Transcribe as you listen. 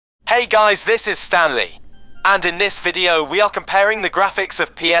Hey guys, this is Stanley. And in this video we are comparing the graphics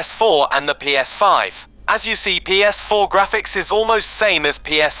of PS4 and the PS5. As you see, PS4 graphics is almost same as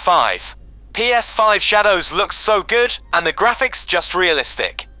PS5. PS5 shadows look so good and the graphics just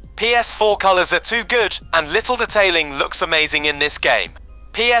realistic. PS4 colors are too good and little detailing looks amazing in this game.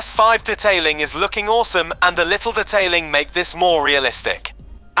 PS5 detailing is looking awesome and the little detailing make this more realistic.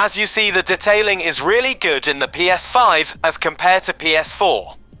 As you see, the detailing is really good in the PS5 as compared to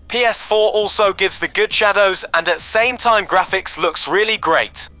PS4. PS4 also gives the good shadows and at same time graphics looks really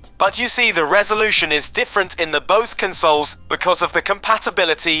great. But you see, the resolution is different in the both consoles because of the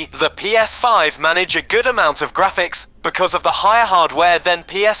compatibility. The PS5 manage a good amount of graphics because of the higher hardware than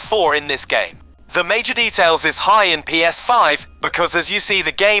PS4 in this game. The major details is high in PS5 because as you see,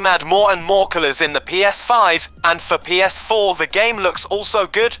 the game add more and more colors in the PS5, and for PS4 the game looks also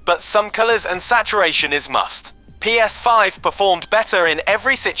good but some colors and saturation is must. PS5 performed better in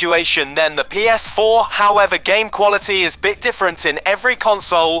every situation than the PS4, however game quality is bit different in every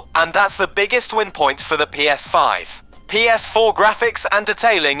console and that's the biggest win point for the PS5. PS4 graphics and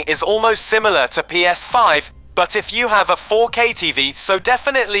detailing is almost similar to PS5, but if you have a 4K TV, so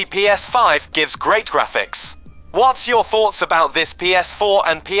definitely PS5 gives great graphics. What's your thoughts about this PS4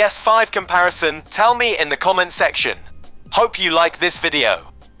 and PS5 comparison? Tell me in the comment section. Hope you like this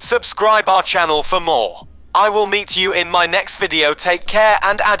video. Subscribe our channel for more. I will meet you in my next video. Take care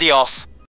and adios.